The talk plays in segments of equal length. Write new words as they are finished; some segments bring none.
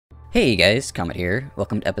Hey guys, Comet here.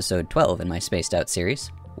 Welcome to episode 12 in my Spaced Out series,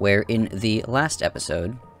 where in the last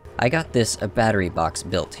episode, I got this battery box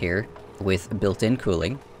built here with built-in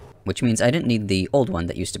cooling, which means I didn't need the old one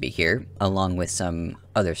that used to be here, along with some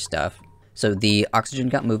other stuff. So the oxygen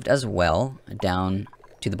got moved as well, down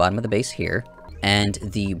to the bottom of the base here, and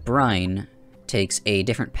the brine takes a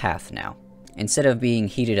different path now. Instead of being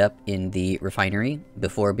heated up in the refinery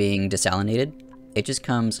before being desalinated, it just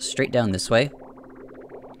comes straight down this way,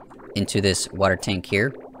 into this water tank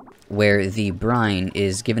here, where the brine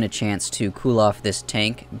is given a chance to cool off this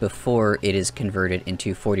tank before it is converted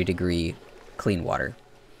into 40-degree clean water.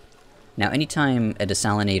 Now, anytime a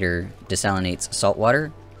desalinator desalinates salt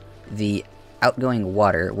water, the outgoing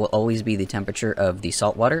water will always be the temperature of the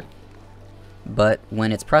salt water, but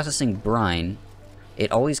when it's processing brine,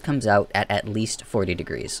 it always comes out at least 40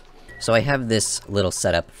 degrees. So I have this little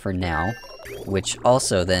setup for now, which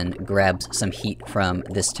also then grabs some heat from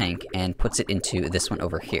this tank and puts it into this one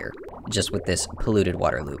over here, just with this polluted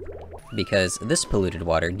water loop. Because this polluted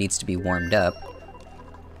water needs to be warmed up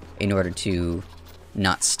in order to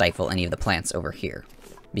not stifle any of the plants over here.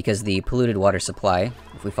 Because the polluted water supply,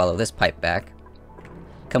 if we follow this pipe back,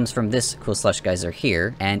 comes from this cool slush geyser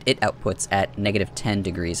here, and it outputs at -10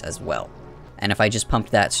 degrees as well. And if I just pumped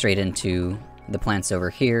that straight into the plants over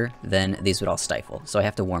here, then these would all stifle, so I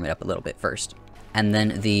have to warm it up a little bit first. And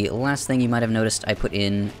then the last thing you might have noticed I put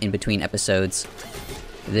in between episodes,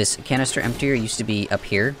 this canister emptier used to be up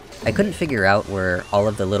here. I couldn't figure out where all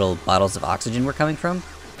of the little bottles of oxygen were coming from,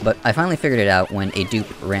 but I finally figured it out when a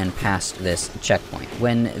dupe ran past this checkpoint.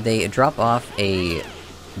 When they drop off a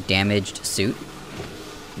damaged suit,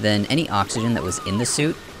 then any oxygen that was in the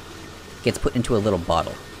suit gets put into a little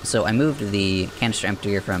bottle. So I moved the canister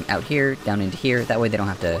emptier from out here down into here, that way they don't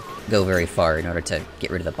have to go very far in order to get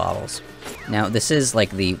rid of the bottles. Now, this is like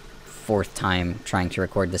the 4th time trying to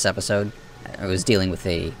record this episode. I was dealing with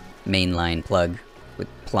a mainline plug with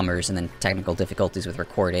plumbers and then technical difficulties with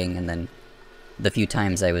recording, and then the few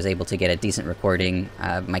times I was able to get a decent recording,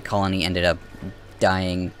 my colony ended up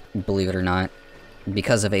dying, believe it or not,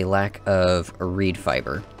 because of a lack of reed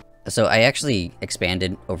fiber. So I actually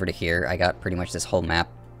expanded over to here. I got pretty much this whole map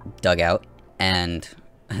dug out, and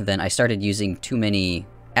then I started using too many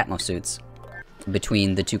atmosuits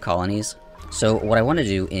between the two colonies. So what I want to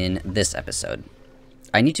do in this episode,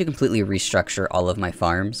 I need to completely restructure all of my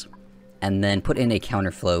farms, and then put in a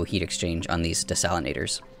counterflow heat exchange on these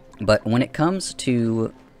desalinators. But when it comes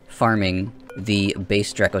to farming the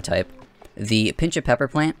base Drecko type, the pincha pepper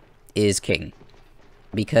plant is king,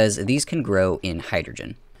 because these can grow in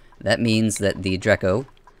hydrogen. That means that the Drecko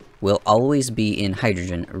will always be in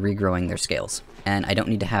hydrogen regrowing their scales, and I don't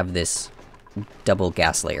need to have this double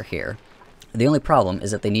gas layer here. The only problem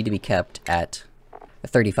is that they need to be kept at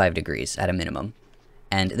 35 degrees at a minimum,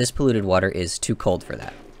 and this polluted water is too cold for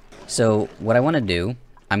that. So what I want to do,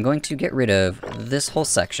 I'm going to get rid of this whole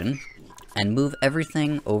section and move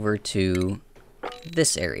everything over to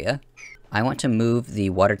this area. I want to move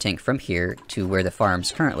the water tank from here to where the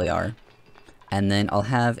farms currently are, and then I'll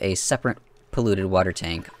have a separate polluted water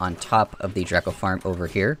tank on top of the Drecko farm over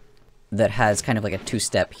here that has kind of like a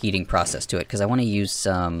 2-step heating process to it, because I want to use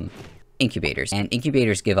some incubators, and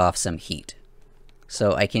incubators give off some heat.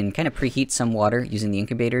 So I can kind of preheat some water using the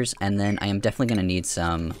incubators, and then I am definitely going to need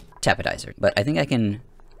some tapidizer. But I think I can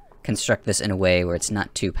construct this in a way where it's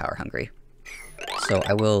not too power hungry. So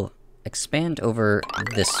I will expand over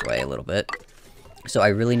this way a little bit. So I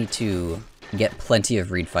really need to get plenty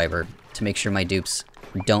of reed fiber to make sure my dupes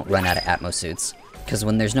don't run out of atmosuits, because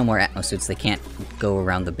when there's no more atmosuits, they can't go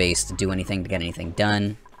around the base to do anything, to get anything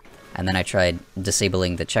done. And then I tried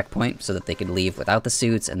disabling the checkpoint so that they could leave without the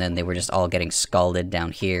suits, and then they were just all getting scalded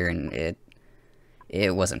down here, and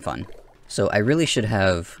it wasn't fun. So I really should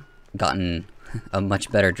have gotten a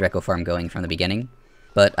much better Drecko farm going from the beginning,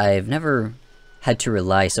 but I've never had to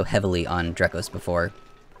rely so heavily on Dreckos before,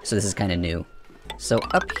 so this is kind of new. So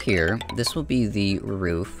up here, this will be the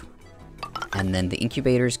roof, and then the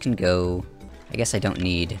incubators can go. I guess I don't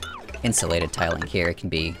need insulated tiling here, it can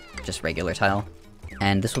be just regular tile.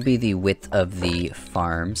 And this will be the width of the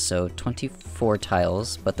farm, so 24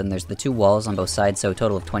 tiles, but then there's the 2 walls on both sides, so a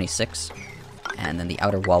total of 26. And then the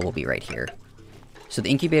outer wall will be right here. So the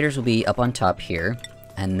incubators will be up on top here,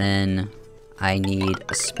 and then I need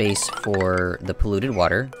a space for the polluted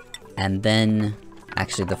water, and then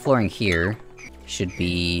actually the flooring here should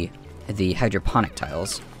be the hydroponic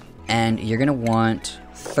tiles. And you're gonna want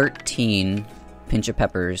 13 pincha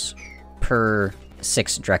peppers per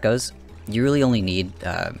 6 Dreckos. You really only need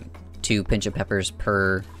 2 pincha peppers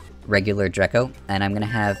per regular Drecko, and I'm gonna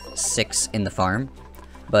have 6 in the farm.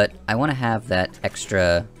 But I want to have that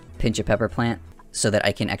extra pincha pepper plant so that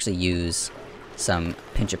I can actually use some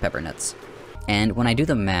pincha pepper nuts. And when I do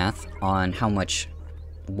the math on how much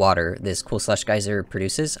water this Cool Slush Geyser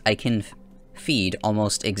produces, I can feed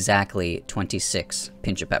almost exactly 26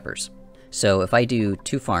 pincha peppers. So if I do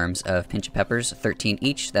 2 farms of pincha peppers, 13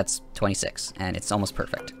 each, that's 26, and it's almost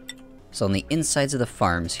perfect. So on the insides of the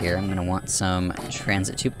farms here, I'm gonna want some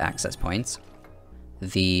transit tube access points,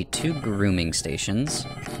 the 2 grooming stations,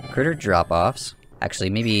 critter drop-offs.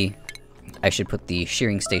 Actually, maybe I should put the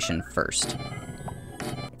shearing station first,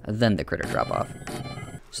 then the critter drop-off.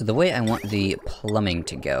 So the way I want the plumbing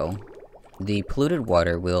to go, the polluted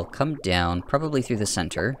water will come down probably through the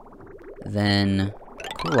center, then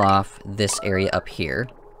cool off this area up here,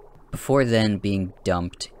 before then being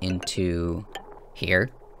dumped into here.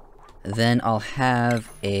 Then I'll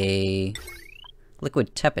have a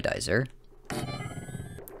liquid tepidizer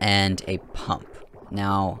and a pump.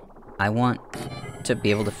 Now, I want to be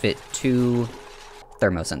able to fit 2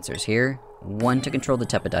 thermosensors here, one to control the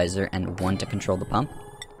tepidizer and one to control the pump.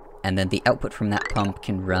 And then the output from that pump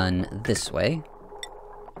can run this way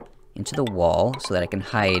into the wall so that I can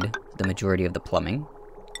hide the majority of the plumbing.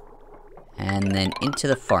 And then into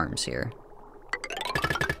the farms here.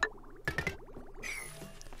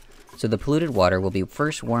 So the polluted water will be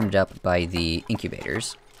first warmed up by the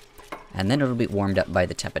incubators, and then it'll be warmed up by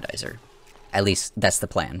the tepidizer. At least, that's the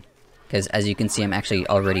plan. Because as you can see, I'm actually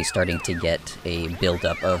already starting to get a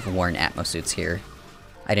buildup of worn Atmo suits here.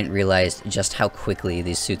 I didn't realize just how quickly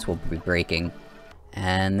these suits will be breaking.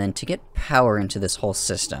 And then to get power into this whole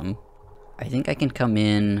system, I think I can come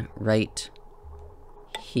in right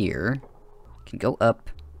here. Can go up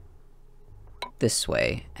this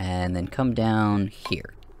way, and then come down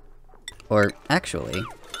here. Or, actually,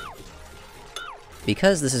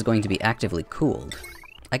 because this is going to be actively cooled,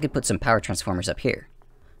 I could put some power transformers up here.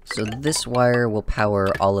 So this wire will power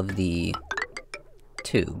all of the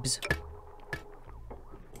tubes.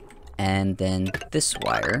 And then this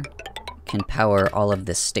wire can power all of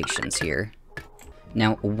the stations here.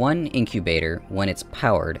 Now, one incubator, when it's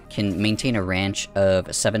powered, can maintain a ranch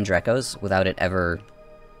of 7 Dreckos without it ever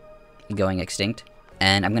going extinct.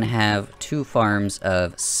 And I'm gonna have 2 farms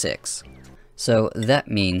of 6. So that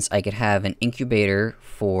means I could have an incubator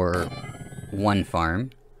for one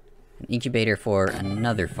farm, an incubator for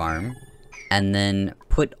another farm, and then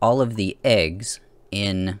put all of the eggs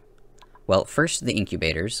in, well, first the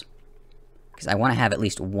incubators, because I want to have at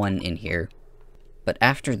least 1 in here. But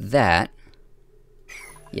after that,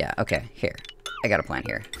 yeah, okay, here. I got a plan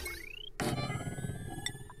here.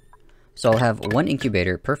 So I'll have 1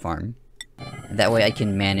 incubator per farm. That way I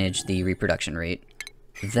can manage the reproduction rate.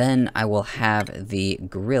 Then I will have the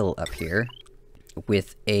grill up here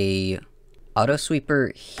with a auto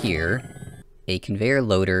sweeper here, a conveyor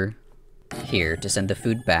loader here to send the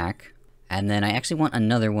food back, and then I actually want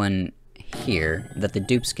another one here that the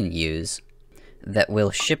dupes can use that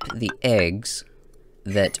will ship the eggs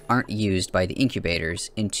that aren't used by the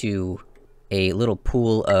incubators into a little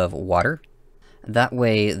pool of water. That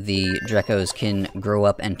way the Dreckos can grow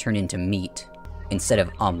up and turn into meat instead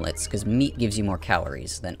of omelets, because meat gives you more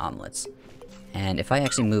calories than omelets. And if I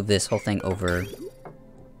actually move this whole thing over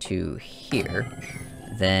to here,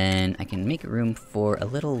 then I can make room for a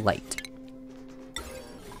little light.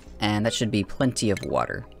 And that should be plenty of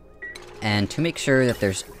water. And to make sure that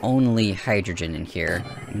there's only hydrogen in here,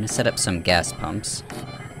 I'm gonna set up some gas pumps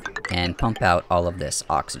and pump out all of this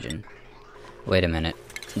oxygen. Wait a minute,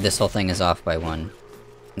 this whole thing is off by 1.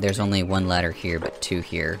 There's only 1 ladder here, but 2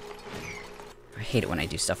 here. I hate it when I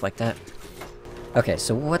do stuff like that. Okay,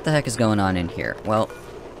 so what the heck is going on in here? Well,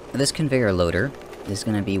 this conveyor loader is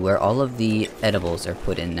gonna be where all of the edibles are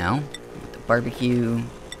put in now. The barbecue,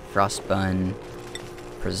 frost bun,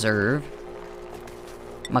 preserve,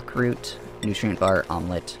 muckroot, nutrient bar,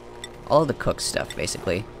 omelet, all of the cooked stuff,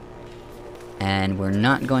 basically. And we're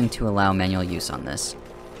not going to allow manual use on this.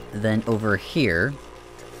 Then over here,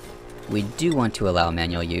 we do want to allow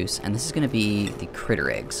manual use, and this is gonna be the critter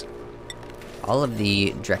eggs. All of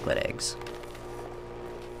the Drecklet eggs.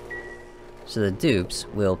 So the dupes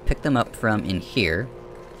will pick them up from in here,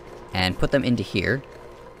 and put them into here.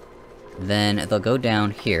 Then they'll go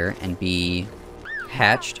down here and be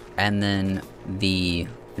hatched, and then the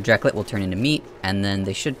Drecklet will turn into meat, and then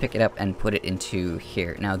they should pick it up and put it into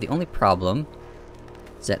here. Now, the only problem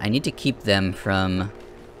is that I need to keep them from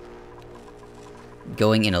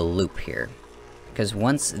going in a loop here. Because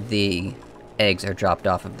once the eggs are dropped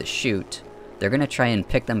off of the chute, they're gonna try and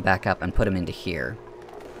pick them back up and put them into here.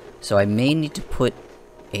 So I may need to put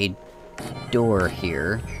a door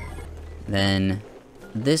here. Then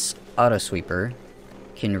this auto sweeper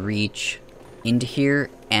can reach into here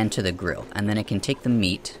and to the grill, and then it can take the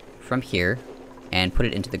meat from here and put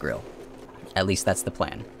it into the grill. At least that's the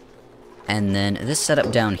plan. And then this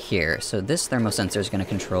setup down here, so this thermosensor is going to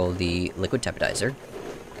control the liquid tepidizer,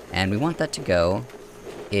 and we want that to go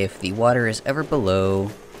if the water is ever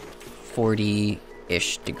below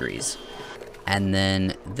 40-ish degrees. And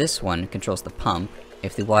then this one controls the pump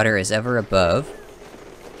if the water is ever above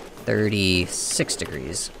 36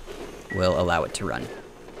 degrees, will allow it to run.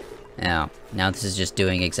 Now this is just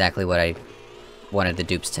doing exactly what I wanted the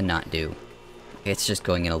dupes to not do. It's just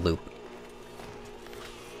going in a loop.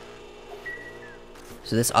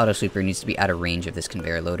 So this auto sweeper needs to be out of range of this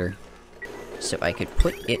conveyor loader. So I could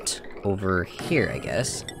put it over here, I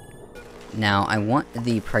guess. Now, I want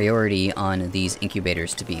the priority on these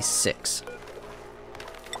incubators to be 6.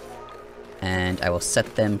 And I will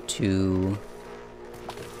set them to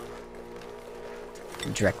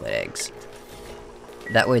Drecko eggs.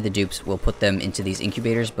 That way the dupes will put them into these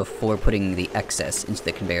incubators before putting the excess into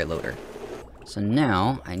the conveyor loader. So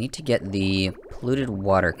now, I need to get the polluted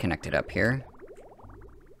water connected up here.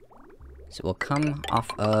 So it will come off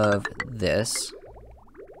of this,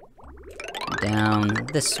 down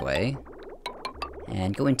this way,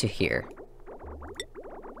 and go into here.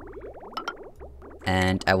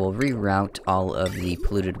 And I will reroute all of the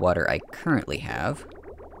polluted water I currently have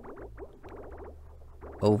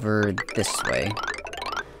over this way.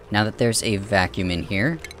 Now that there's a vacuum in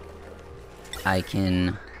here, I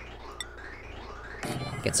can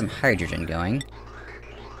get some hydrogen going.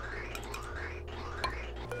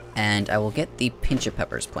 And I will get the pincha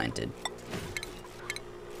peppers planted.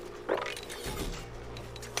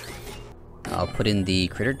 I'll put in the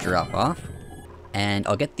critter drop-off, and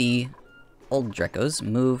I'll get the old Dreckos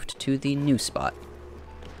moved to the new spot.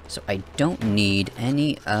 So I don't need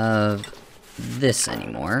any of this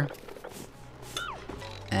anymore.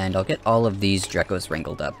 And I'll get all of these Dreckos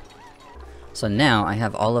wrangled up. So now I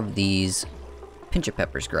have all of these pincha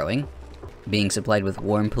peppers growing, being supplied with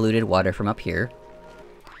warm polluted water from up here.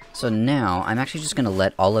 So now, I'm actually just gonna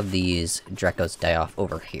let all of these Dreckos die off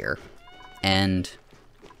over here. And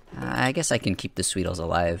I guess I can keep the Sweetles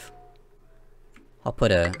alive. I'll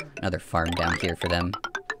put another farm down here for them.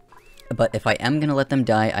 But if I am gonna let them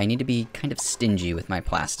die, I need to be kind of stingy with my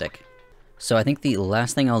plastic. So I think the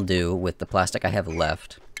last thing I'll do with the plastic I have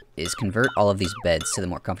left is convert all of these beds to the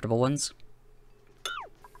more comfortable ones.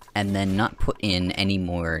 And then not put in any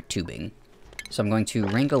more tubing. So I'm going to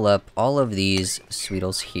wrangle up all of these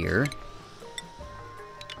Sweetles here.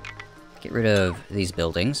 Get rid of these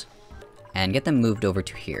buildings. And get them moved over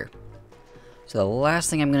to here. So the last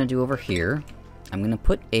thing I'm going to do over here, I'm going to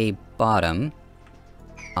put a bottom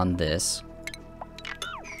on this.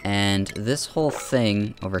 And this whole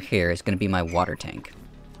thing over here is going to be my water tank.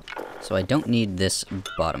 So I don't need this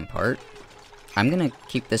bottom part. I'm going to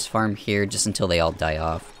keep this farm here just until they all die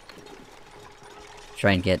off.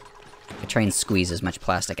 Try and squeeze as much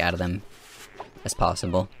plastic out of them as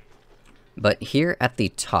possible. But here at the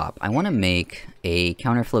top, I want to make a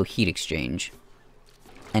counterflow heat exchange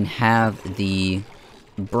and have the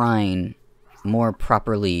brine more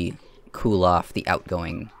properly cool off the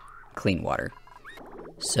outgoing clean water.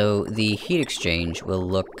 So the heat exchange will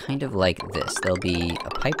look kind of like this. There'll be a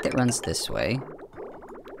pipe that runs this way,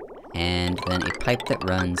 and then a pipe that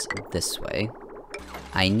runs this way.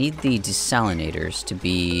 I need the desalinators to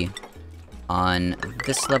be on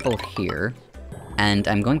this level here, and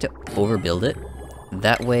I'm going to overbuild it.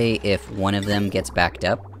 That way, if one of them gets backed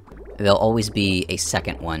up, there'll always be a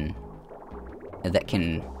second one that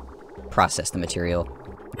can process the material,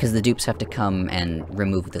 because the dupes have to come and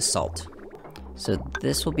remove the salt. So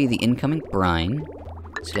this will be the incoming brine.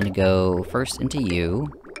 It's gonna go first into you,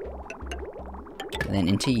 and then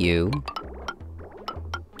into you,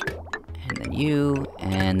 and then you,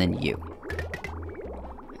 and then you.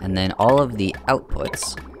 And then all of the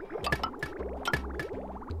outputs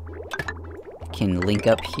can link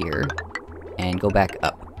up here and go back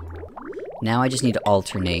up. Now I just need to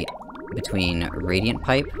alternate between radiant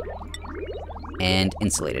pipe and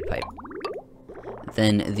insulated pipe.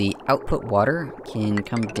 Then the output water can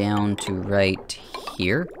come down to right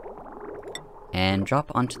here and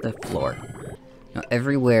drop onto the floor. Now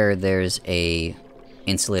everywhere there's a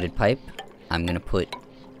insulated pipe, I'm gonna put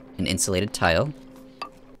an insulated tile.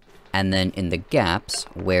 And then in the gaps,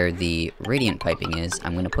 where the radiant piping is,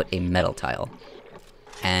 I'm gonna put a metal tile.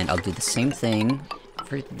 And I'll do the same thing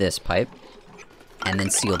for this pipe, and then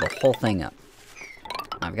seal the whole thing up.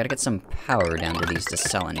 I've gotta get some power down to these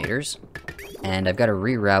desalinators, and I've gotta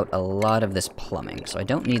reroute a lot of this plumbing, so I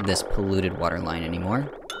don't need this polluted water line anymore.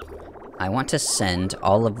 I want to send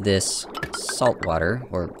all of this salt water,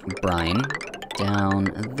 or brine,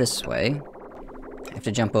 down this way. I have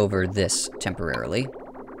to jump over this temporarily.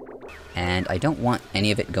 And I don't want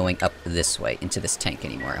any of it going up this way, into this tank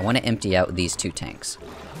anymore. I want to empty out these two tanks.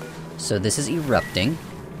 So this is erupting.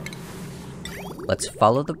 Let's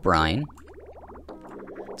follow the brine.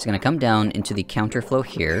 It's gonna come down into the counterflow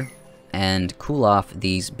here, and cool off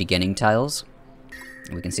these beginning tiles.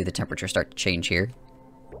 We can see the temperature start to change here.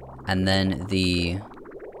 And then the...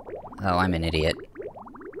 Oh, I'm an idiot.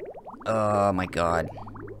 Oh my god.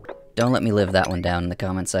 Don't let me live that one down in the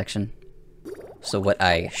comment section. So what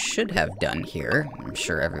I should have done here, I'm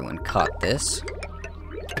sure everyone caught this,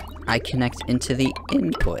 I connect into the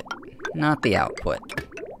input, not the output.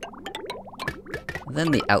 Then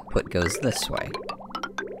the output goes this way.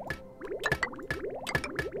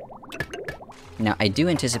 Now, I do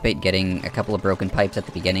anticipate getting a couple of broken pipes at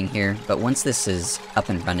the beginning here, but once this is up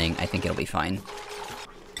and running, I think it'll be fine.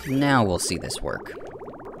 Now we'll see this work.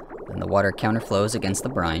 Then the water counterflows against the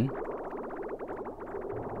brine.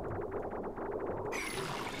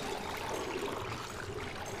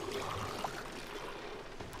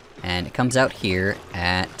 And it comes out here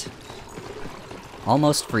at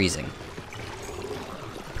almost freezing.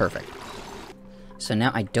 Perfect. So now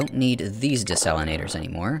I don't need these desalinators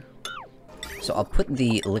anymore. So I'll put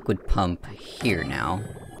the liquid pump here now,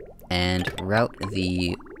 and route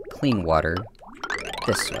the clean water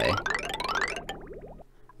this way.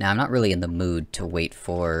 Now I'm not really in the mood to wait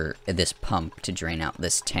for this pump to drain out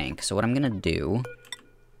this tank, so what I'm gonna do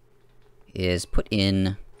is put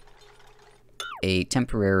in a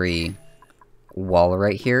temporary wall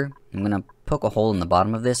right here. I'm gonna poke a hole in the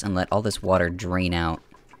bottom of this and let all this water drain out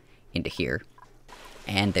into here.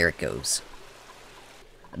 And there it goes.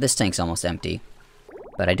 This tank's almost empty,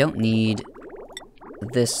 but I don't need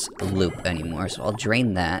this loop anymore, so I'll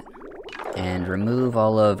drain that and remove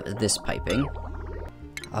all of this piping.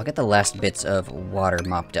 I'll get the last bits of water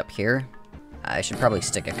mopped up here. I should probably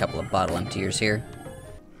stick a couple of bottle emptiers here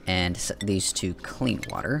and set these to clean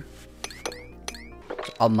water.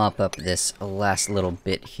 I'll mop up this last little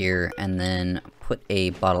bit here and then put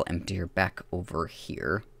a bottle emptier back over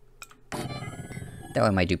here. That way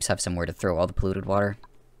my dupes have somewhere to throw all the polluted water.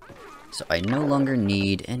 So I no longer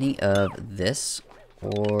need any of this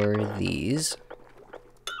or these.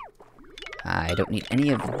 I don't need any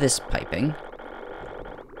of this piping.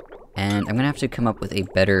 And I'm gonna have to come up with a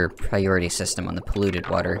better priority system on the polluted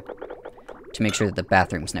water to make sure that the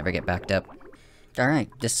bathrooms never get backed up. Alright,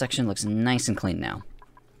 this section looks nice and clean now.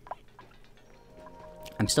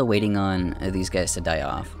 I'm still waiting on these guys to die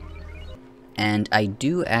off. And I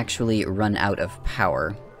do actually run out of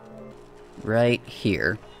power right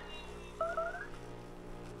here.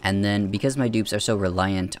 And then, because my dupes are so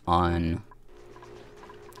reliant on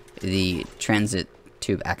the transit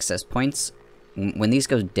tube access points, when these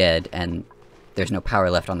go dead and there's no power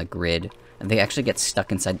left on the grid, they actually get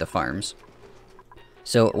stuck inside the farms.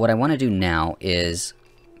 So what I want to do now is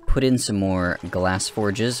put in some more glass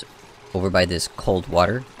forges over by this cold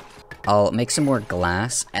water. I'll make some more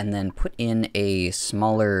glass and then put in a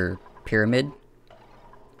smaller pyramid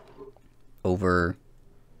over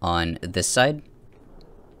on this side.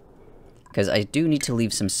 Because I do need to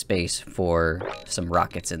leave some space for some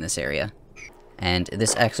rockets in this area. And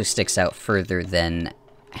this actually sticks out further than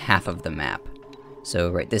half of the map. So,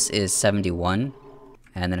 right, this is 71.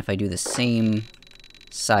 And then if I do the same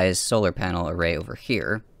size solar panel array over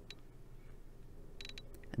here,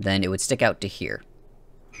 then it would stick out to here.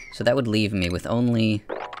 So that would leave me with only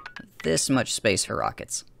this much space for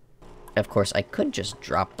rockets. Of course, I could just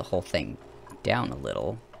drop the whole thing down a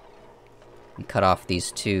little and cut off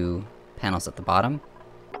these two panels at the bottom.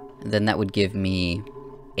 Then that would give me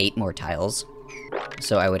 8 more tiles.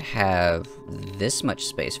 So I would have this much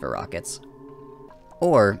space for rockets.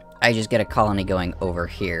 Or I just get a colony going over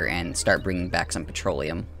here and start bringing back some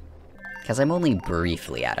petroleum. Because I'm only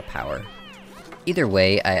briefly out of power. Either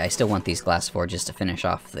way, I still want these glass forges to finish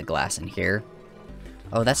off the glass in here.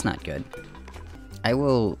 Oh, that's not good. I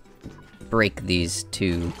will break these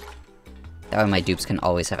two. That way my dupes can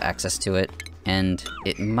always have access to it. And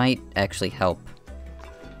it might actually help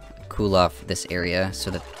cool off this area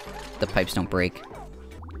so that the pipes don't break.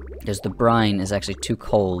 Because the brine is actually too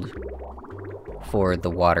cold for the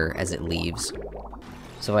water as it leaves.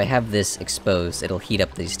 So if I have this exposed, it'll heat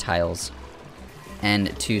up these tiles.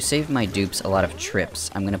 And to save my dupes a lot of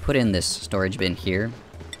trips, I'm going to put in this storage bin here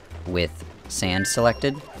with sand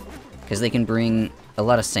selected. Because they can bring a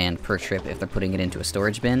lot of sand per trip if they're putting it into a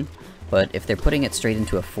storage bin. But if they're putting it straight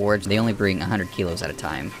into a forge, they only bring 100 kilos at a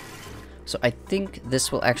time. So I think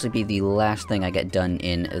this will actually be the last thing I get done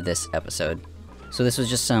in this episode. So this was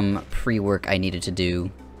just some pre-work I needed to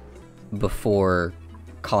do before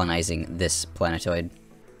colonizing this planetoid.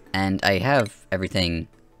 And I have everything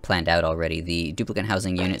planned out already. The duplicate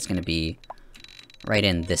housing unit's going to be right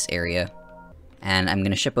in this area. And I'm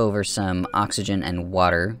going to ship over some oxygen and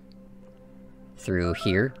water through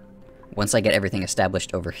here. Once I get everything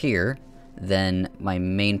established over here, then my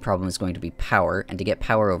main problem is going to be power. And to get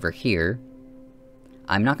power over here,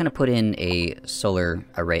 I'm not going to put in a solar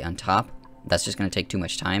array on top. That's just going to take too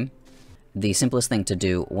much time. The simplest thing to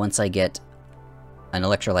do, once I get an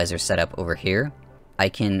electrolyzer set up over here, I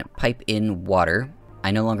can pipe in water. I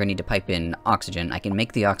no longer need to pipe in oxygen. I can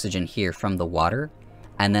make the oxygen here from the water,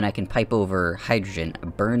 and then I can pipe over hydrogen,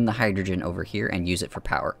 burn the hydrogen over here, and use it for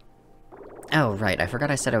power. Oh, right, I forgot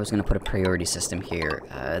I said I was going to put a priority system here.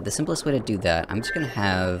 The simplest way to do that, I'm just going to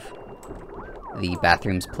have the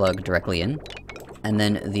bathrooms plug directly in, and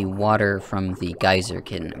then the water from the geyser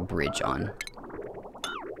can bridge on.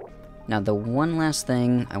 Now, the one last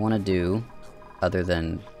thing I want to do, other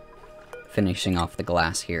than finishing off the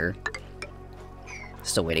glass here,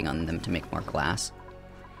 still waiting on them to make more glass,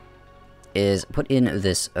 is put in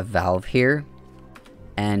this valve here,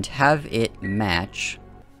 and have it match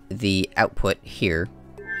the output here.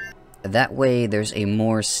 That way there's a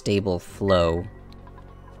more stable flow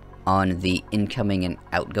on the incoming and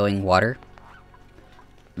outgoing water.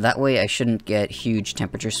 That way I shouldn't get huge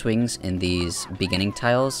temperature swings in these beginning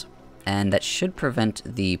tiles, and that should prevent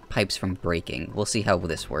the pipes from breaking. We'll see how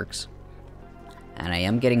this works. And I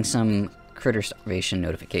am getting some critter starvation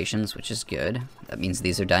notifications, which is good. That means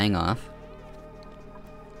these are dying off.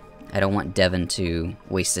 I don't want Devon to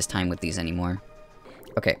waste his time with these anymore.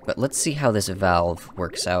 Okay, but let's see how this valve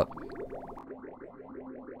works out.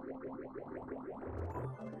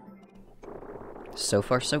 So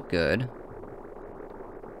far, so good.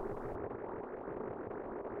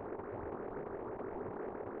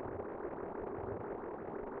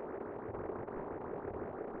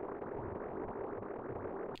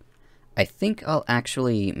 I think I'll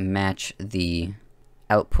actually match the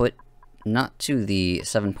output not to the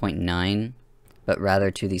 7.9, but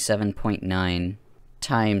rather to the 7.9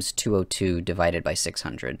 times 202 divided by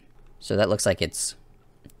 600. So that looks like it's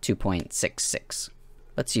 2.66.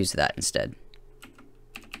 Let's use that instead.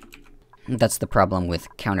 That's the problem with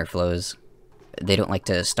counterflows. They don't like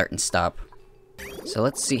to start and stop. So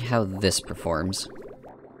let's see how this performs.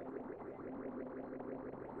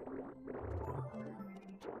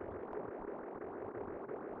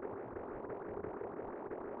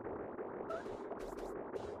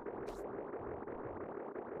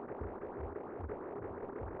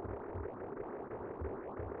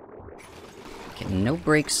 Okay, no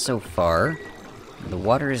breaks so far. The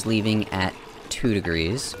water is leaving at 2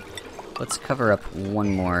 degrees. Let's cover up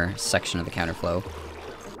one more section of the counterflow.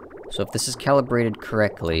 So if this is calibrated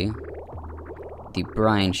correctly, the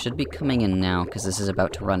brine should be coming in now, because this is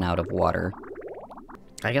about to run out of water.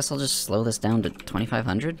 I guess I'll just slow this down to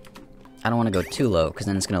 2500? I don't want to go too low, because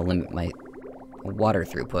then it's going to limit my water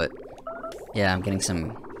throughput. Yeah, I'm getting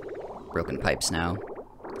some broken pipes now.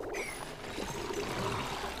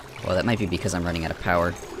 Well, that might be because I'm running out of power.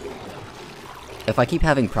 If I keep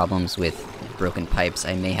having problems with broken pipes,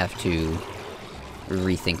 I may have to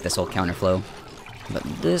rethink this whole counterflow. But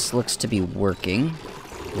this looks to be working,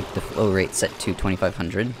 with the flow rate set to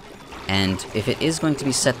 2500. And if it is going to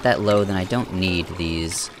be set that low, then I don't need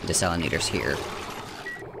these desalinators here.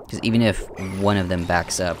 Because even if one of them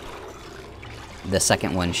backs up, the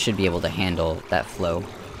second one should be able to handle that flow.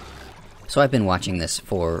 So I've been watching this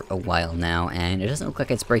for a while now, and it doesn't look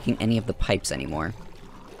like it's breaking any of the pipes anymore.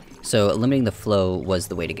 So limiting the flow was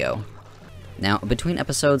the way to go. Now, between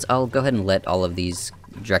episodes, I'll go ahead and let all of these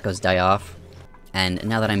Dreckos die off. And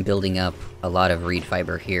now that I'm building up a lot of reed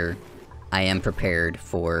fiber here, I am prepared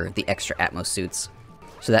for the extra Atmos suits.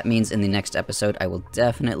 So that means in the next episode, I will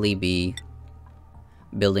definitely be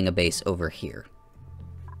building a base over here.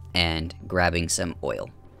 And grabbing some oil.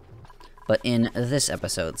 But in this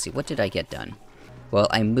episode, see, what did I get done? Well,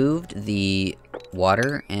 I moved the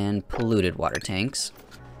water and polluted water tanks.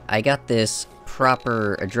 I got this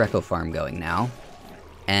proper Drecko farm going now.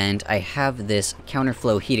 And I have this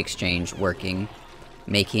counterflow heat exchange working,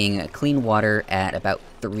 making clean water at about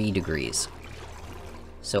 3 degrees.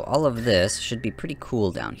 So all of this should be pretty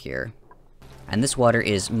cool down here. And this water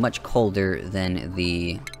is much colder than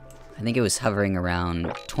the... I think it was hovering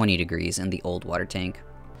around 20 degrees in the old water tank.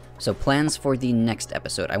 So plans for the next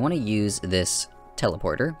episode. I want to use this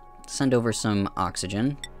teleporter, send over some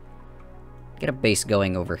oxygen, get a base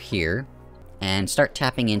going over here, and start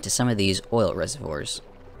tapping into some of these oil reservoirs.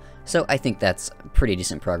 So I think that's pretty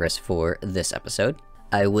decent progress for this episode.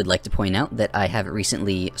 I would like to point out that I have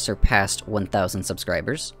recently surpassed 1,000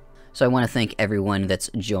 subscribers. So I want to thank everyone that's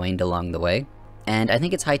joined along the way. And I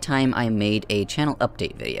think it's high time I made a channel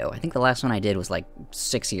update video. I think the last one I did was like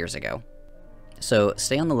 6 years ago. So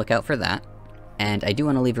stay on the lookout for that. And I do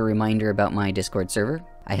want to leave a reminder about my Discord server.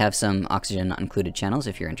 I have some Oxygen Not Included channels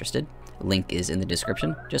if you're interested. Link is in the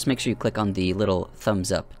description. Just make sure you click on the little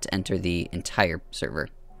thumbs up to enter the entire server.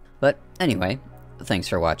 But anyway, thanks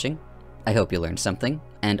for watching. I hope you learned something,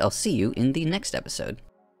 and I'll see you in the next episode.